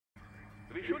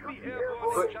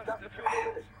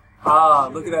Ah,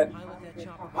 look at that.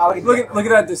 Oh, Look at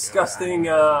that disgusting,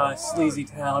 sleazy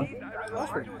town.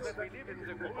 that's pretty nice.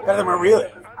 Better than where we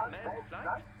live.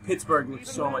 Pittsburgh looks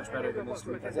so much better than this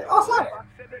week. Oh, fine.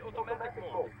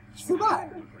 Just flew by.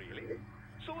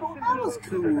 That was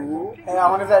cool. Hey, I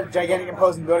wonder if that gigantic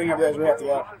imposing building up there is where we have to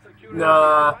go.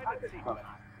 Nah.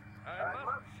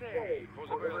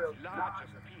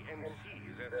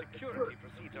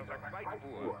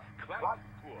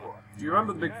 Do you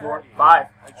remember the big four? Five.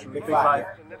 Actually, Big five.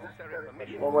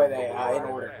 What were they? In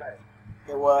order.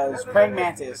 It was Praying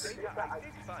Mantis.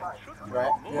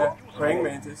 Right? Yeah, Praying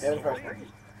Mantis. They were the first one.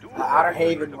 Outer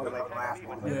Haven was like the last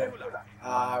one.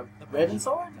 Yeah. Raven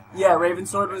Sword? Yeah, Raven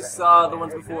Sword was the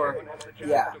ones before.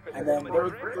 Yeah. And then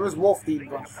there was Wolf Thief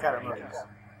bunch of Shadow Murders.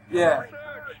 Yeah. What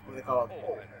are they called?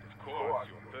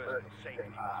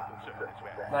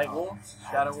 Night Wolves?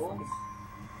 Shadow Wolves?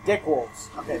 Dick Wolves.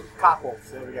 Okay, Cock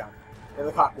Wolves. There we go. They're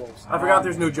the Cock Wolves. I forgot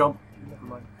there's no jump. Never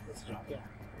mind. It's a jump, yeah.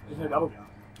 There's no double jump.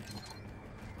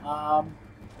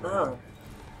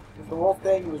 It was the Wolf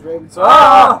thing, it was Raven Sword.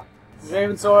 Ah! It was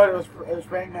Raven Sword, it was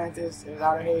Praying Mantis, it was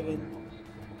Outer Haven.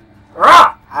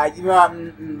 Ah!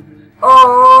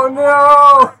 Oh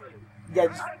no!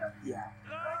 Yeah.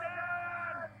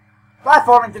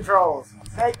 Platforming controls.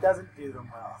 Snake doesn't do them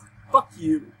well. Fuck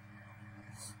you.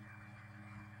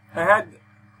 I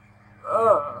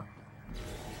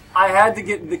had to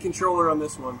get the controller on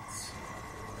this one.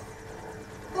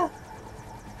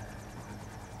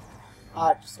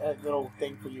 Just a little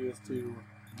thing for you is to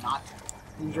not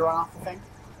ninja run off the thing.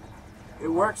 It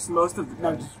works most of the No,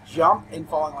 time. just jump and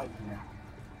falling like that.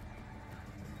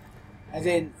 As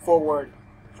in forward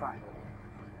triangle.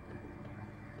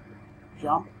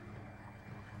 Jump.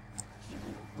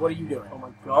 What are you doing? Oh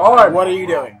my god! What are you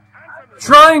doing?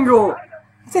 Triangle!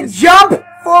 I said jump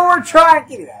forward triangle.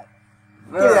 Give me that.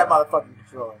 Give me that motherfucking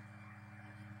controller.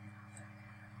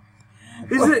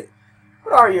 Is it?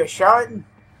 What are you, a charlatan?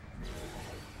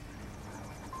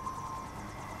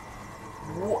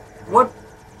 What?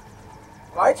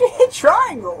 Why'd you hit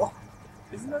triangle?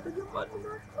 Isn't that the good button?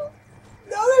 No,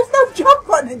 there's no jump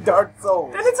button in Dark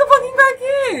Souls. Then it's a fucking bad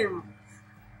game!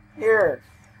 Here.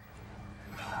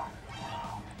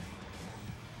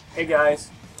 Hey guys.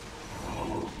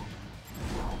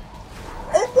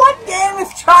 In what game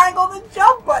is triangle the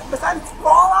jump button besides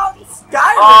Fallout and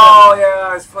Skyrim? Oh yeah,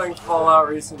 I was playing Fallout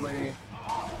recently.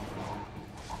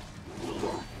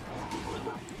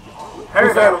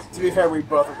 To be fair, we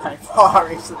both were playing Fallout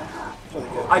recently. It's really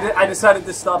good. I decided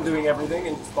to stop doing everything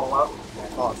and just Fallout. Yeah,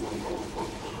 Fallout's really good.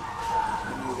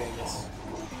 The New Vegas.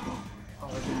 Oh, I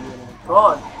didn't do anything. Come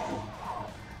on.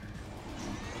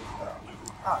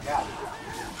 Oh, God.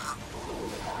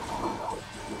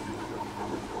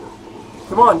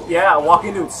 Come on. Yeah, walk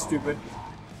into it, stupid.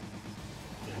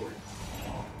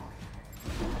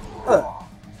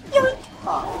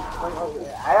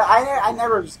 I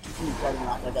never just continue cutting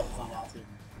off. I got the phone out too.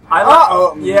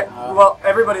 Well,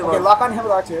 everybody Okay, loves lock on him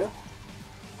with R2.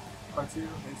 R2.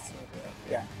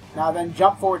 Yeah. Now then,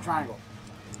 jump forward triangle.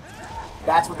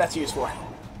 That's what that's used for.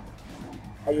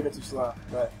 You're a bit too slow,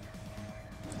 but...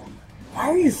 Why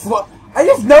are you I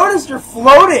just noticed you're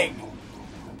floating!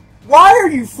 Why are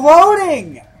you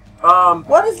floating?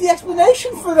 What is the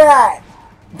explanation for that?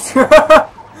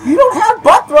 You don't have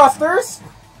butt thrusters!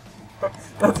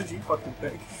 That's what you fucking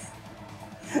think.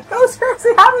 No,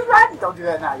 seriously, how does Raiden... Don't do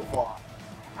that now, you fall.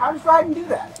 How does Raiden do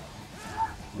that?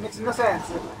 It makes no sense.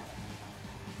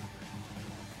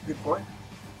 Good point.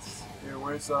 Here,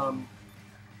 where's, No,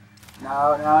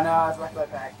 it's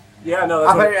left pack. Yeah, no,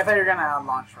 I that's thought you were gonna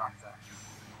launch rockets.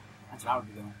 That's what I would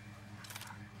be doing.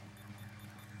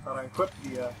 Thought I equipped the,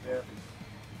 yeah.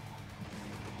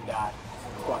 He died.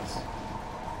 Twice.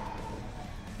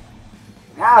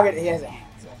 Now he has a hand,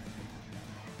 so...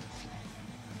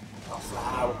 I'll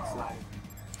slide.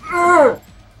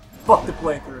 Fuck the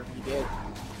playthrough. You did.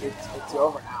 It's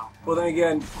over now. Well, then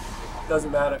again,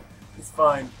 doesn't matter. It's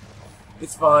fine.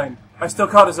 It's fine. I still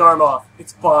cut his arm off.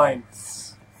 It's fine.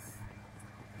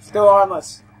 Still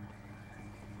armless.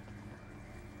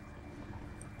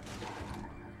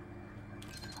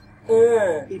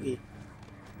 PP.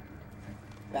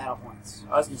 Battle points.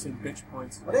 I was gonna say bitch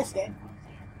points. What are they stand for?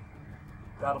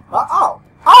 Battle points.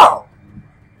 Oh!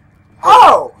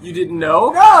 You didn't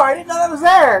know? No, I didn't know that was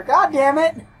there. God damn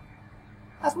it.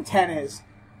 That's what 10 is.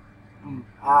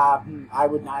 I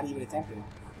would not even attempt it.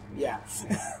 Yeah.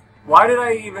 Why did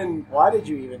I even... Why did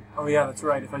you even? Oh yeah, that's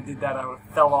right. If I did that, I would have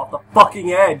fell off the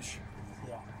fucking edge.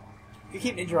 Yeah. If you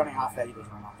keep ninja running off that, you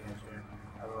just run off the edge there.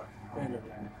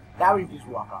 That would you just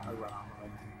walk off or run off.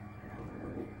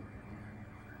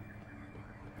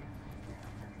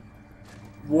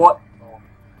 What?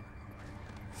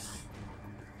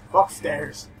 Fuck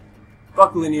stairs.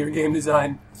 Fuck linear game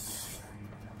design.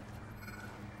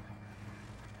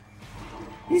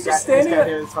 He's just standing He's got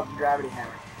here this fucking gravity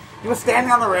hammer. He was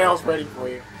standing on the rails waiting for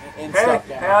you. And Hey, stuck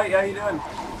down. how you doing?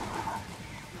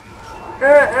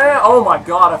 Oh my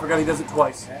god, I forgot he does it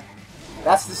twice. Yeah.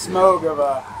 That's the smog of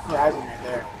Horizon right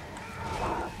there.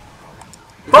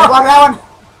 You Fuck! block that one?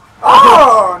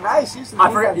 Oh, nice. Use some I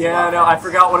forgot. defensive Yeah, no, offense. I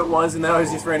forgot what it was, and then I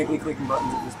was just frantically clicking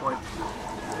buttons at this point.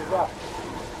 Good job.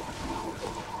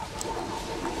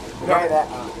 Okay, that.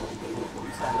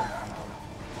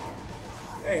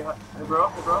 Hey,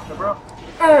 bro.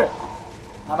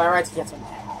 Now by rights, he gets him.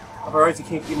 All right, he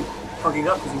can't keep him fucking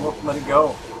up because he won't let it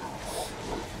go.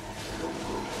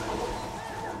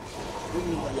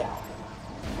 Yeah.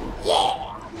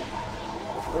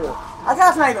 I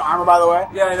got some even armor, by the way.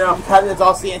 Yeah, I know. Because it's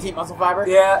all CNT muscle fiber.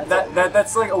 Yeah,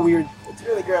 that's like a weird. It's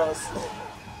really gross.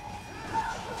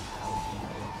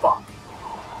 Fuck.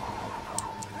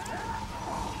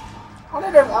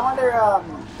 I wonder,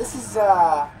 this is,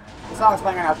 the song is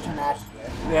playing right now, Turn Ashes.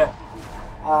 Yeah.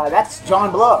 That's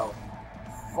John Blow,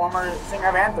 former singer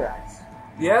of Anthrax.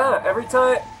 Yeah.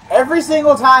 Every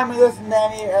single time we listen to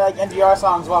any, like, NPR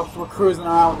songs while we're cruising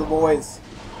around with the boys.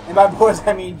 And by boys,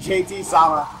 I mean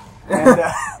Jaytee-sama. And,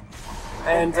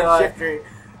 and Shifty.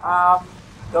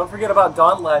 Don't forget about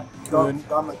Don Lad. Don't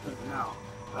let people know.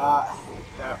 I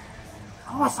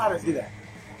don't want to do that.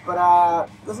 But,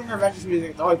 listening to Revengeance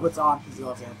music, it's all he puts on because he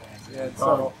loves Anthrax. Yeah,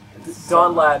 so,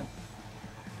 Don Lad.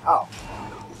 Oh.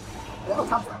 Where did that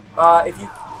come from? If you.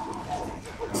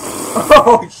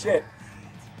 Oh shit.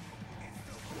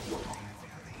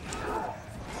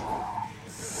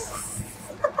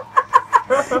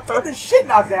 Get the shit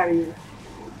knocked out of you.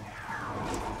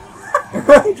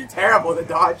 You're terrible at the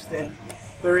dodge thing.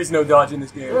 There is no dodge in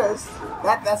this game. There is.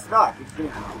 That's the dodge. It's doing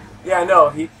it. Yeah, I know.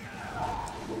 He.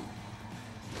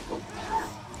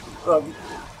 There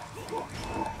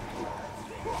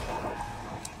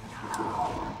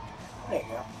you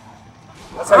go.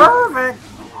 That's how Perfect!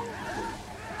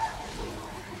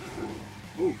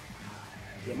 Ooh.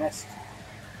 You missed.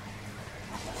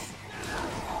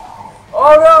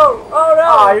 Oh no! Oh no!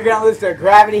 Oh, you're gonna lose to a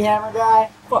gravity hammer guy?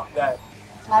 Fuck that.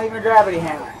 It's not even a gravity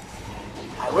hammer.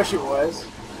 I wish it was.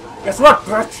 Guess what,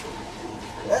 bitch?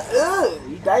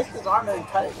 You diced his arm and then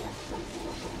cut it.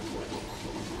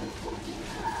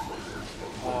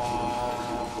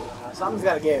 Something's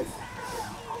gotta give.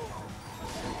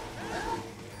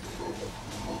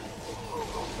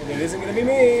 And it isn't gonna be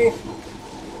me.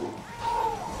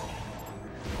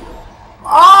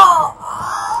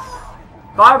 Oh!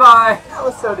 Bye bye. That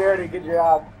was so dirty. Good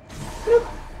job.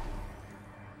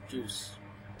 Juice.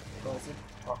 Oh, is it?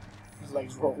 Oh, His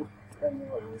legs rolled. it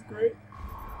was great.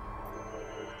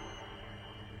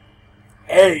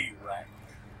 Hey!